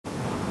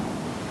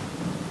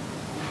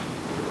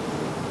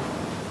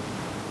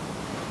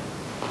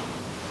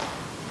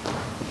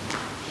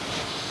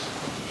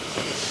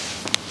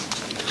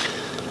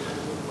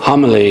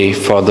Homily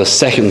for the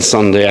second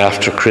Sunday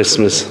after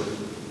Christmas.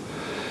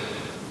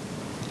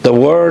 The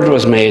Word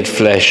was made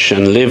flesh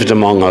and lived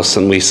among us,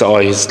 and we saw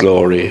his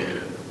glory.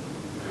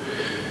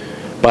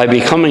 By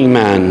becoming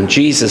man,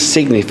 Jesus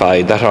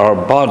signified that our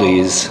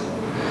bodies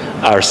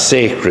are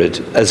sacred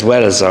as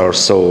well as our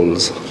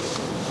souls.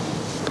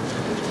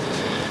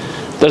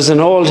 There's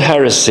an old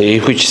heresy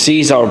which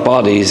sees our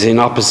bodies in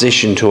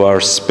opposition to our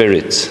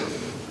spirits.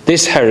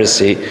 This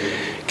heresy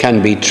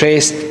can be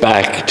traced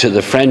back to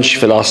the French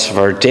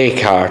philosopher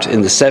Descartes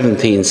in the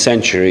 17th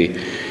century,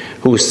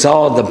 who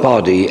saw the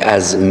body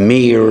as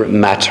mere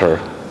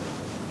matter.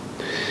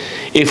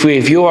 If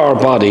we view our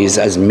bodies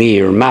as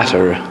mere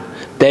matter,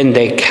 then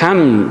they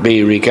can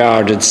be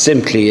regarded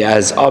simply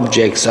as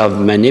objects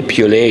of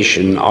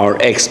manipulation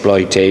or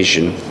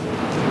exploitation.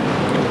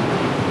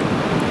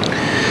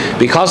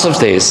 Because of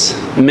this,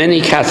 many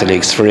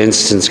Catholics, for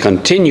instance,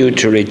 continue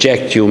to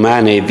reject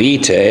Humanae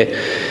Vitae,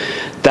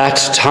 that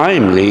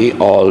timely,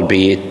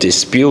 albeit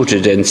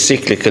disputed,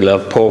 encyclical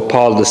of Pope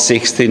Paul VI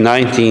in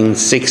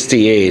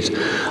 1968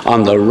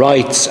 on the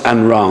rights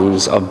and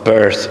wrongs of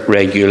birth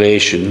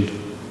regulation.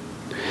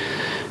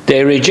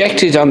 They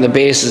reject it on the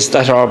basis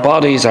that our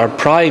bodies are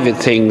private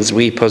things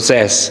we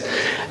possess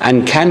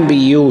and can be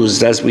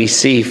used as we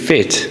see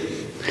fit,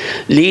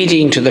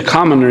 leading to the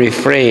common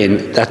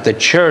refrain that the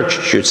church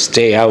should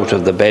stay out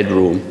of the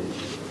bedroom.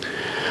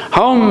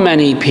 How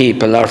many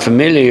people are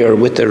familiar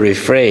with the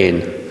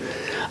refrain,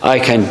 "I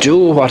can do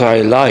what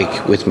I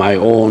like with my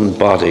own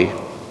body"?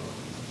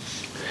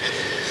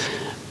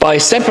 By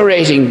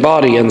separating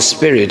body and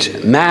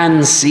spirit,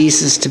 man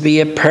ceases to be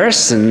a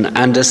person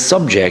and a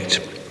subject.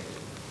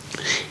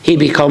 He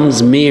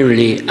becomes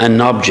merely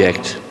an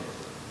object.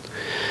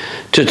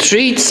 To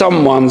treat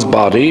someone's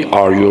body,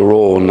 or your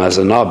own, as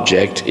an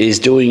object is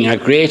doing a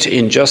great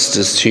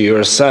injustice to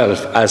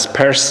yourself as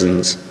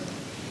persons.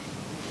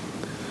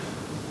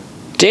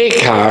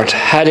 Descartes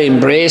had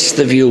embraced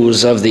the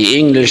views of the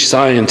English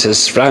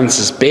scientist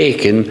Francis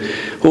Bacon,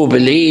 who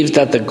believed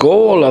that the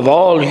goal of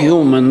all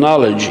human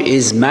knowledge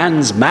is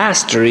man's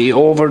mastery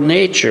over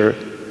nature.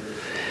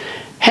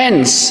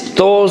 Hence,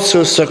 those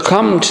who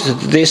succumbed to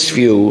this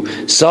view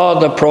saw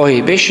the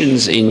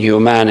prohibitions in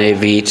Humanae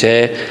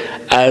Vitae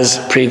as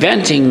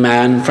preventing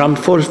man from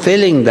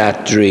fulfilling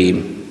that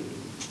dream.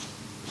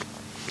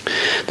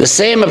 The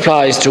same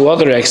applies to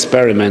other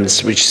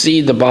experiments which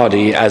see the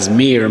body as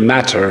mere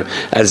matter,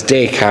 as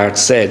Descartes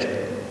said.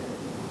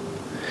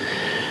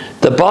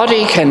 The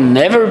body can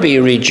never be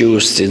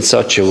reduced in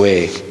such a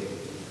way.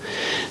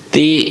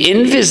 The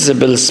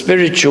invisible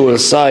spiritual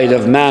side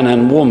of man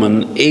and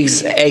woman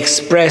is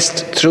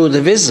expressed through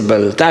the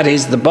visible, that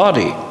is, the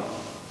body.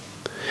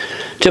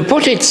 To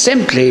put it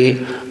simply,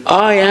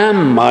 I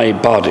am my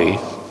body.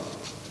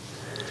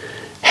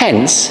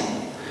 Hence,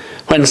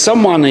 when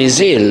someone is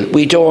ill,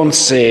 we don't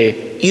say,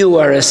 "You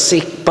are a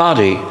sick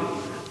body,"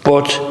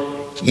 but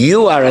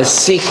 "You are a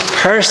sick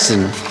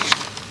person."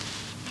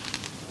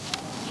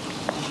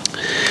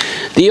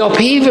 The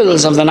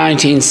upheavals of the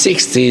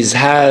 1960s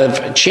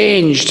have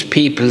changed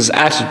people's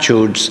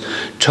attitudes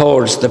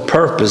towards the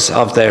purpose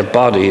of their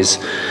bodies,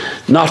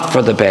 not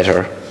for the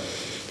better.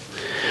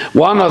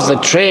 One of the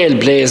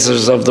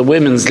trailblazers of the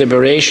women's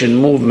liberation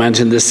movement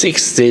in the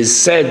 60s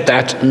said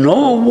that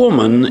no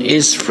woman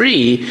is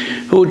free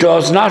who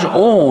does not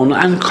own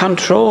and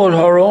control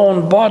her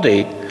own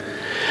body.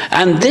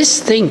 And this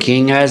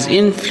thinking has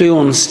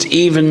influenced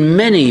even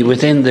many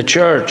within the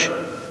church.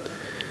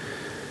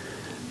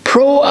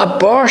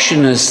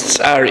 Pro-abortionists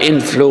are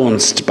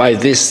influenced by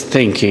this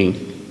thinking.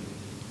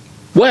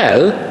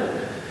 Well,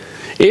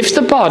 if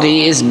the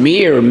body is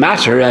mere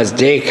matter, as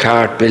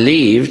Descartes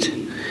believed,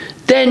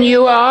 then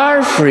you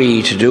are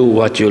free to do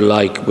what you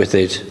like with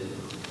it.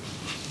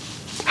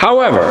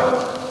 However,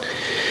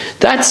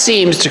 that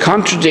seems to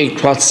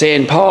contradict what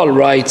St. Paul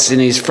writes in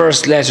his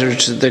first letter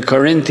to the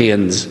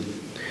Corinthians.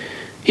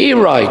 He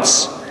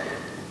writes,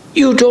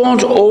 "You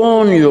don't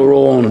own your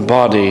own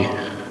body.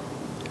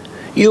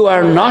 You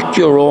are not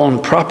your own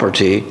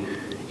property.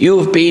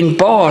 You've been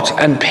bought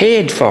and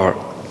paid for.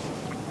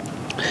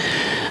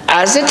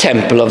 As a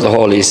temple of the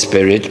Holy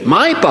Spirit,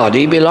 my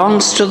body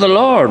belongs to the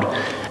Lord.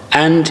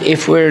 And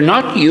if we're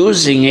not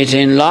using it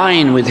in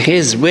line with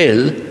his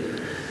will,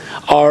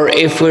 or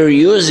if we're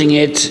using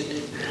it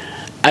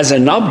as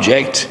an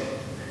object,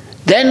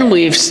 then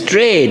we've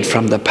strayed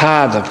from the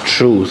path of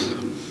truth."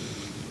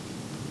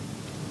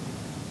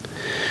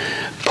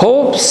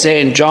 Pope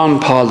St. John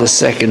Paul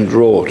II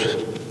wrote,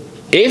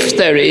 "If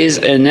there is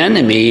an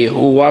enemy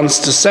who wants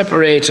to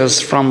separate us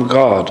from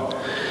God,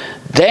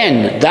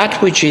 then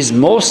that which is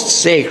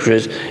most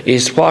sacred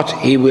is what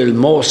he will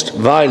most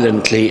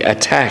violently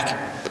attack.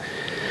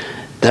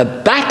 The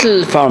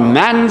battle for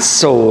man's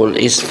soul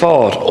is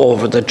fought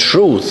over the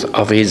truth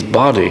of his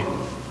body.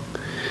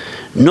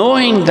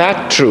 Knowing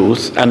that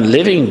truth and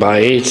living by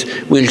it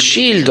will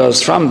shield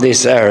us from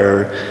this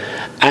error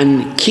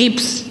and keep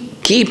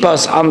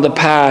us on the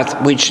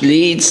path which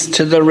leads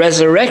to the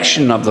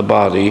resurrection of the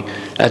body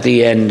at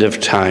the end of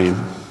time."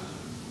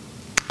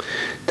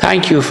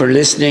 Thank you for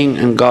listening,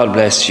 and God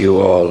bless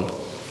you all.